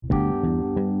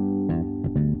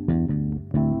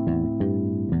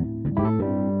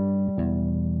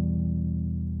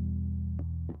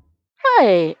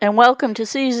Hi, and welcome to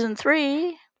season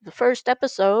 3, the first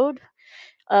episode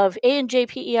of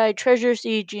A&JPEI Treasures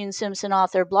the Gene Simpson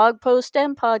author blog post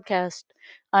and podcast.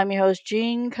 I'm your host,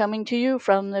 Jean, coming to you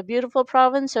from the beautiful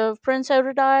province of Prince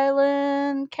Edward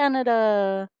Island,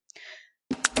 Canada.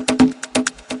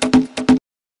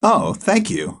 Oh,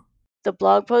 thank you. The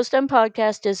blog post and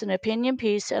podcast is an opinion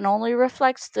piece and only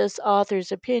reflects this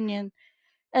author's opinion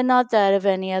and not that of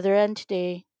any other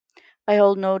entity. I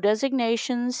hold no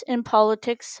designations in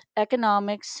politics,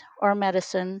 economics, or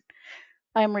medicine.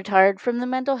 I am retired from the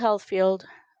mental health field.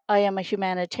 I am a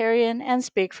humanitarian and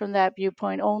speak from that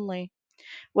viewpoint only.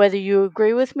 Whether you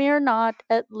agree with me or not,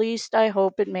 at least I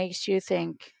hope it makes you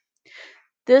think.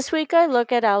 This week I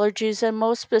look at allergies and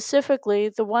most specifically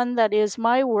the one that is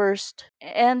my worst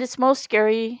and its most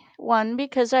scary one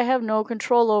because I have no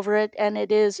control over it and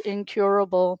it is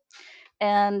incurable.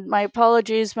 And my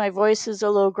apologies, my voice is a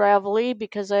little gravelly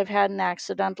because I've had an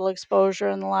accidental exposure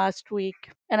in the last week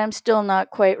and I'm still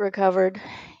not quite recovered.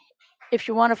 If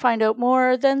you want to find out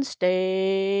more, then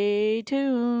stay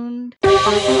tuned.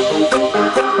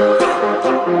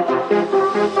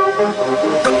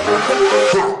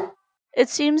 It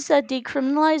seems that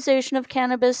decriminalization of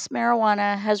cannabis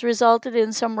marijuana has resulted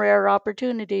in some rare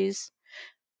opportunities,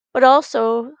 but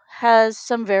also has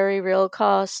some very real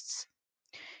costs.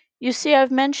 You see, I've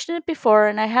mentioned it before,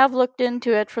 and I have looked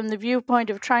into it from the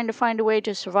viewpoint of trying to find a way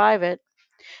to survive it.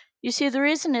 You see, the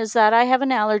reason is that I have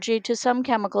an allergy to some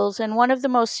chemicals, and one of the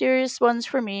most serious ones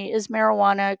for me is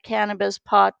marijuana, cannabis,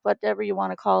 pot, whatever you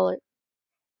want to call it.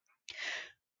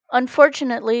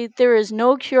 Unfortunately, there is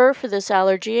no cure for this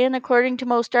allergy, and according to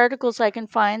most articles I can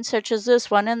find, such as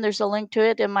this one, and there's a link to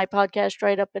it in my podcast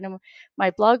right up in my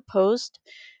blog post,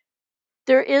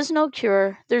 there is no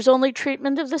cure. There's only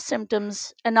treatment of the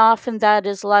symptoms, and often that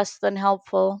is less than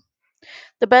helpful.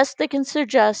 The best they can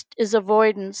suggest is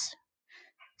avoidance.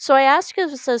 So I ask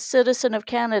as a citizen of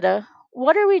Canada,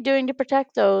 what are we doing to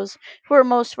protect those who are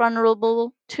most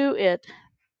vulnerable to it?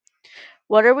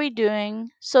 What are we doing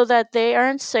so that they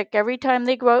aren't sick every time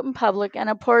they go out in public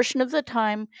and a portion of the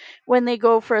time when they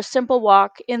go for a simple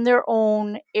walk in their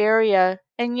own area,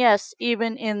 and yes,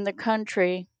 even in the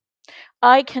country?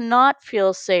 I cannot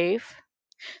feel safe.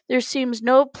 There seems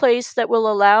no place that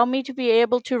will allow me to be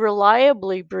able to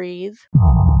reliably breathe.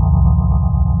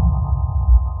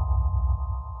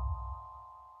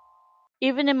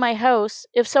 Even in my house,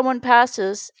 if someone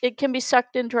passes, it can be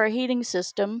sucked into our heating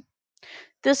system.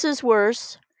 This is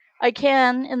worse. I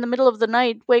can, in the middle of the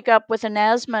night, wake up with an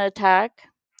asthma attack.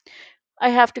 I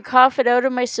have to cough it out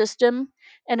of my system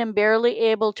and am barely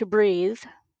able to breathe.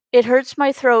 It hurts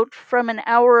my throat from an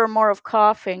hour or more of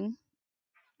coughing.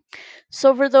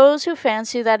 So, for those who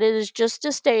fancy that it is just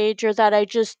a stage or that I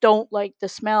just don't like the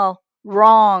smell,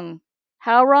 wrong.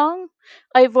 How wrong?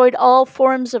 I avoid all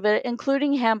forms of it,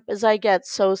 including hemp, as I get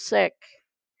so sick.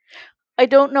 I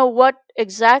don't know what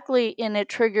exactly in it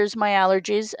triggers my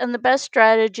allergies, and the best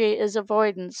strategy is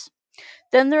avoidance.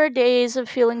 Then there are days of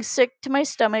feeling sick to my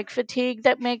stomach, fatigue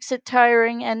that makes it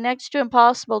tiring and next to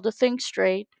impossible to think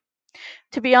straight.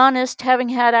 To be honest, having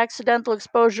had accidental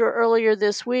exposure earlier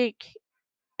this week,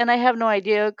 and I have no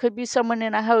idea, it could be someone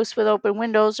in a house with open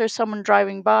windows or someone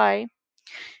driving by.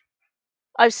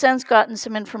 I've since gotten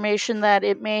some information that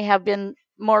it may have been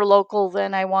more local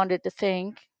than I wanted to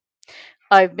think.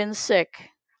 I've been sick.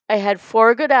 I had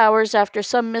 4 good hours after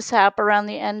some mishap around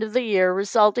the end of the year,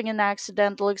 resulting in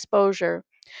accidental exposure.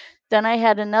 Then I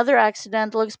had another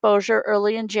accidental exposure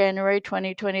early in January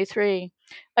 2023.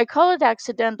 I call it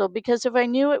accidental because if I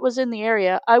knew it was in the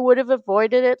area, I would have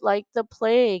avoided it like the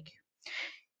plague.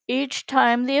 Each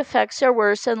time the effects are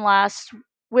worse and last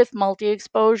with multi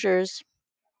exposures.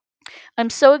 I'm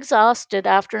so exhausted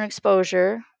after an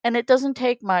exposure, and it doesn't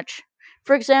take much.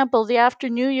 For example, the after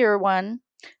New Year one,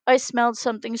 I smelled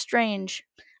something strange.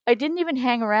 I didn't even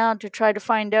hang around to try to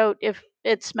find out if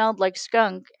it smelled like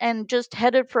skunk and just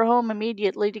headed for home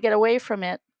immediately to get away from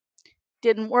it.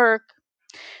 Didn't work.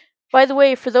 By the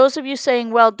way, for those of you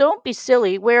saying, well, don't be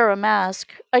silly, wear a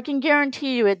mask, I can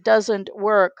guarantee you it doesn't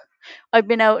work. I've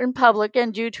been out in public,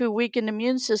 and due to a weakened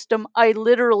immune system, I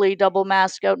literally double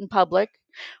mask out in public.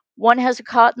 One has a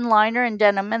cotton liner and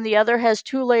denim, and the other has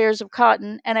 2 layers of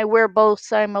cotton, and I wear both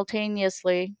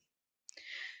simultaneously.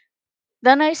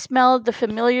 Then I smelled the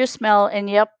familiar smell, and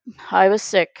yep, I was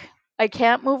sick. I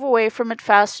can't move away from it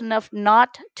fast enough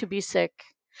not to be sick.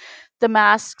 The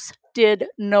masks did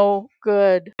no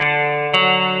good.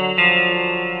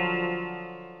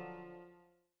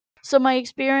 So my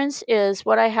experience is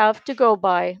what I have to go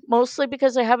by, mostly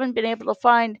because I haven't been able to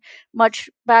find much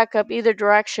backup either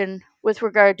direction with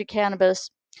regard to cannabis.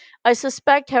 I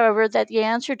suspect, however, that the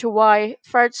answer to why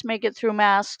farts make it through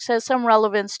masks has some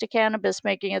relevance to cannabis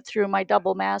making it through my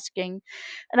double masking.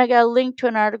 And I got a link to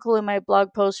an article in my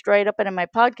blog post write up and in my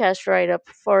podcast write up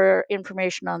for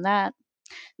information on that.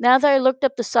 Now that I looked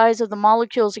up the size of the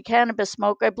molecules of cannabis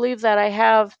smoke, I believe that I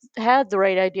have had the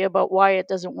right idea about why it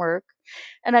doesn't work.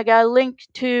 And I got a link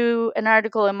to an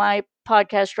article in my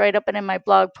podcast write up and in my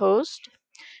blog post.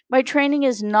 My training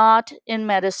is not in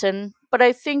medicine, but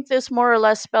I think this more or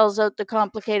less spells out the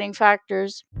complicating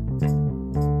factors.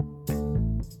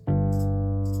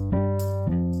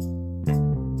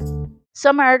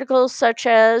 Some articles, such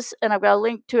as, and I've got a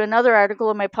link to another article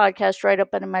in my podcast write up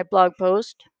and in my blog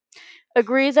post,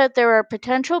 agree that there are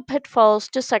potential pitfalls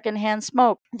to secondhand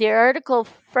smoke. The article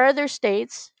further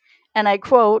states, and I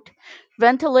quote,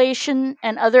 ventilation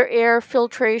and other air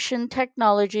filtration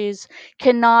technologies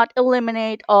cannot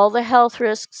eliminate all the health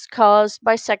risks caused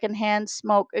by secondhand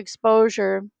smoke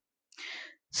exposure.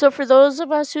 So, for those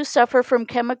of us who suffer from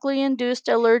chemically induced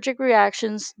allergic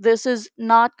reactions, this is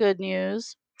not good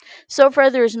news. So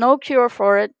far, there is no cure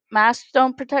for it. Masks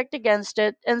don't protect against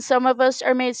it, and some of us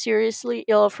are made seriously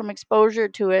ill from exposure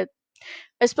to it.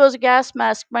 I suppose a gas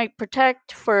mask might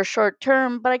protect for a short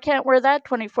term, but I can't wear that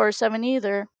 24/7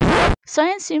 either.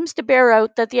 Science seems to bear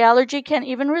out that the allergy can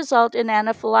even result in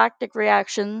anaphylactic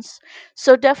reactions,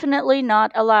 so definitely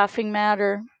not a laughing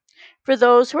matter. For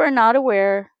those who are not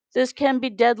aware, this can be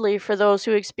deadly for those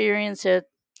who experience it.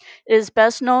 It is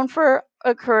best known for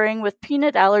occurring with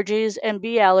peanut allergies and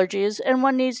bee allergies, and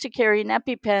one needs to carry an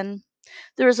EpiPen.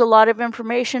 There is a lot of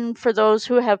information for those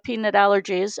who have peanut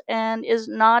allergies and is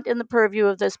not in the purview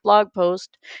of this blog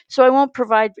post, so I won't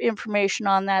provide information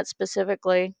on that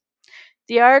specifically.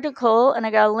 The article, and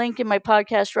I got a link in my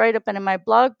podcast write up and in my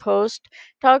blog post,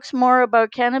 talks more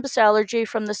about cannabis allergy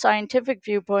from the scientific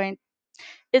viewpoint.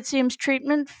 It seems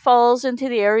treatment falls into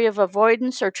the area of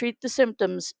avoidance or treat the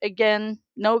symptoms. Again,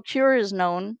 no cure is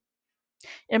known.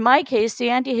 In my case, the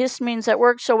antihistamines that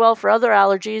work so well for other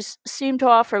allergies seem to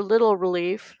offer little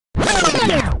relief.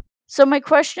 So, my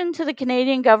question to the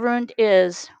Canadian government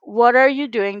is what are you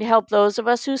doing to help those of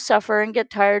us who suffer and get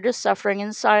tired of suffering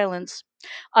in silence?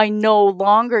 I no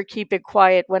longer keep it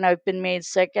quiet when I've been made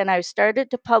sick, and I've started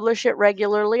to publish it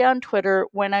regularly on Twitter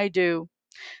when I do.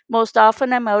 Most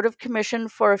often, I'm out of commission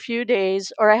for a few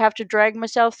days, or I have to drag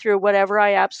myself through whatever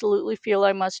I absolutely feel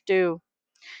I must do,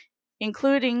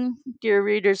 including, dear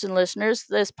readers and listeners,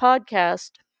 this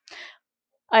podcast.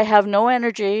 I have no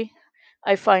energy.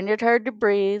 I find it hard to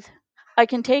breathe. I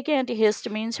can take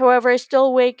antihistamines, however, I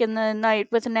still wake in the night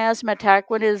with an asthma attack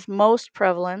when it is most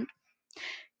prevalent.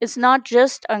 It's not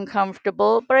just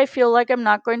uncomfortable, but I feel like I'm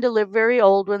not going to live very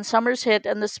old when summer's hit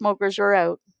and the smokers are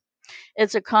out.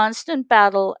 It's a constant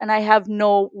battle, and I have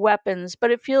no weapons, but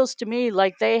it feels to me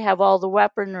like they have all the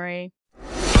weaponry.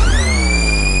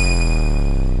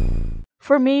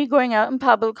 For me, going out in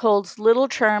public holds little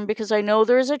charm because I know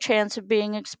there is a chance of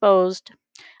being exposed.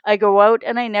 I go out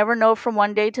and I never know from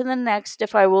one day to the next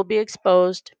if I will be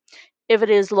exposed. If it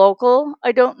is local,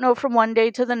 I don't know from one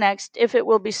day to the next if it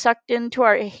will be sucked into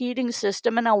our heating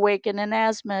system and awaken an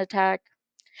asthma attack.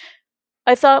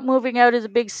 I thought moving out of the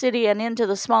big city and into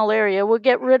the small area would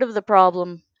get rid of the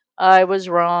problem. I was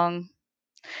wrong.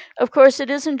 Of course, it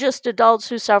isn't just adults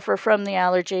who suffer from the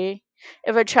allergy.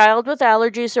 If a child with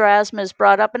allergies or asthma is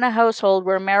brought up in a household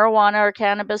where marijuana or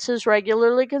cannabis is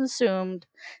regularly consumed,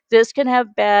 this can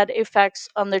have bad effects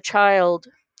on the child.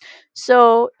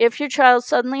 So, if your child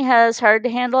suddenly has hard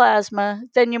to handle asthma,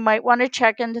 then you might want to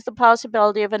check into the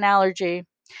possibility of an allergy.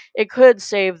 It could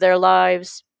save their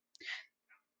lives.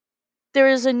 There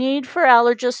is a need for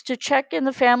allergists to check in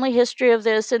the family history of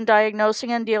this in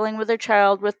diagnosing and dealing with a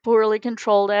child with poorly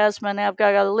controlled asthma. And I've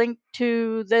got a link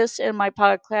to this in my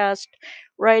podcast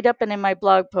write up and in my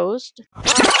blog post.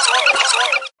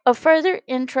 Of further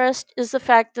interest is the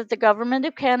fact that the Government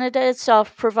of Canada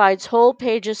itself provides whole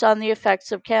pages on the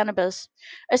effects of cannabis.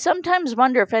 I sometimes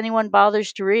wonder if anyone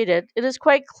bothers to read it. It is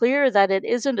quite clear that it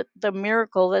isn't the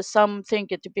miracle that some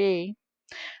think it to be.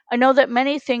 I know that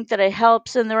many think that it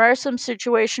helps, and there are some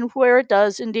situations where it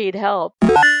does indeed help.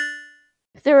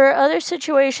 There are other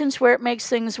situations where it makes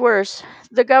things worse.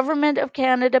 The Government of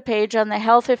Canada page on the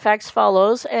health effects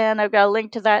follows, and I've got a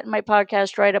link to that in my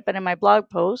podcast write up and in my blog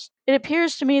post. It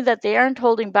appears to me that they aren't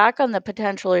holding back on the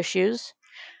potential issues.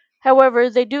 However,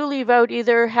 they do leave out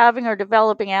either having or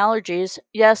developing allergies.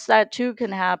 Yes, that too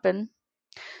can happen.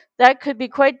 That could be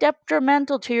quite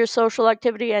detrimental to your social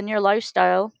activity and your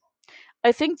lifestyle.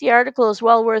 I think the article is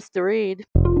well worth the read.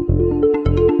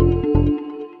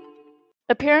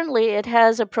 Apparently, it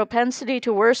has a propensity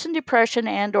to worsen depression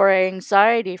and or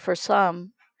anxiety for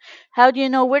some. How do you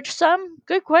know which some?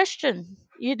 Good question.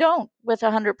 You don't, with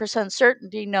 100%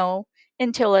 certainty, know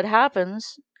until it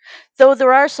happens. Though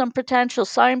there are some potential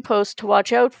signposts to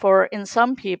watch out for in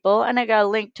some people, and I got a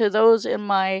link to those in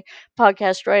my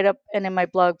podcast write up and in my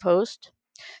blog post.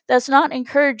 That's not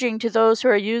encouraging to those who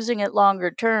are using it longer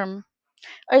term.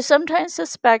 I sometimes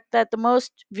suspect that the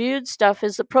most viewed stuff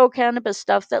is the pro cannabis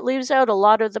stuff that leaves out a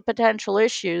lot of the potential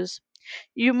issues.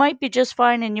 You might be just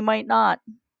fine and you might not.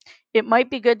 It might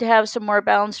be good to have some more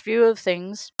balanced view of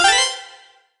things.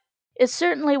 It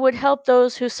certainly would help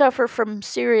those who suffer from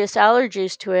serious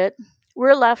allergies to it.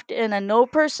 We're left in a no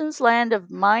person's land of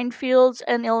minefields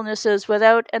and illnesses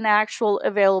without an actual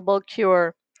available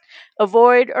cure.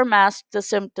 Avoid or mask the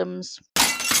symptoms.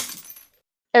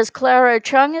 As Clara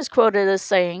Chung is quoted as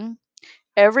saying,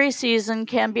 every season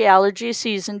can be allergy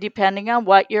season depending on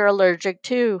what you're allergic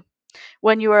to.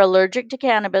 When you are allergic to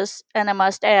cannabis, and I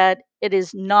must add, it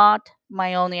is not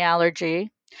my only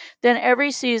allergy, then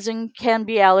every season can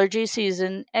be allergy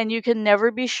season, and you can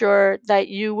never be sure that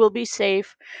you will be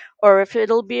safe or if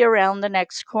it'll be around the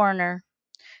next corner.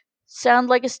 Sound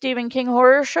like a Stephen King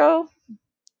horror show?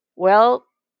 Well,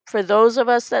 for those of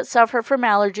us that suffer from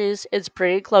allergies, it's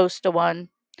pretty close to one.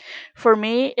 For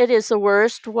me, it is the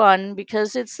worst one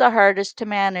because it's the hardest to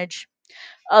manage.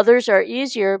 Others are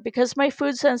easier because my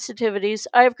food sensitivities,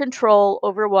 I have control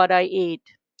over what I eat.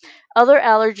 Other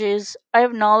allergies I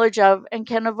have knowledge of and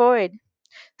can avoid.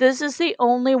 This is the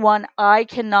only one I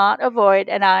cannot avoid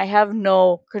and I have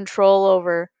no control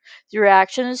over. The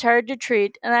reaction is hard to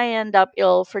treat and I end up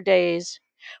ill for days.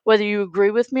 Whether you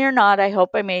agree with me or not, I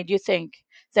hope I made you think.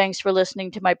 Thanks for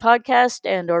listening to my podcast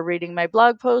and or reading my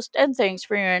blog post, and thanks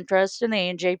for your interest in the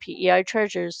ANJPEI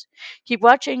treasures. Keep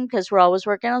watching because we're always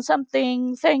working on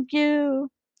something. Thank you.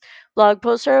 Blog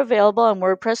posts are available on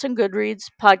WordPress and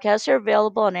Goodreads. Podcasts are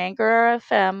available on Anchor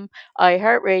FM,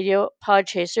 iHeartRadio,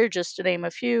 Podchaser, just to name a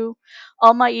few.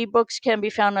 All my ebooks can be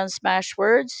found on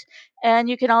Smashwords, and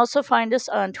you can also find us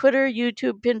on Twitter,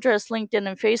 YouTube, Pinterest, LinkedIn,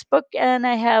 and Facebook. And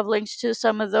I have links to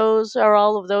some of those or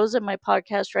all of those in my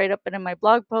podcast write up and in my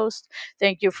blog post.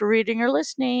 Thank you for reading or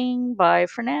listening. Bye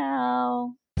for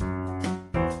now.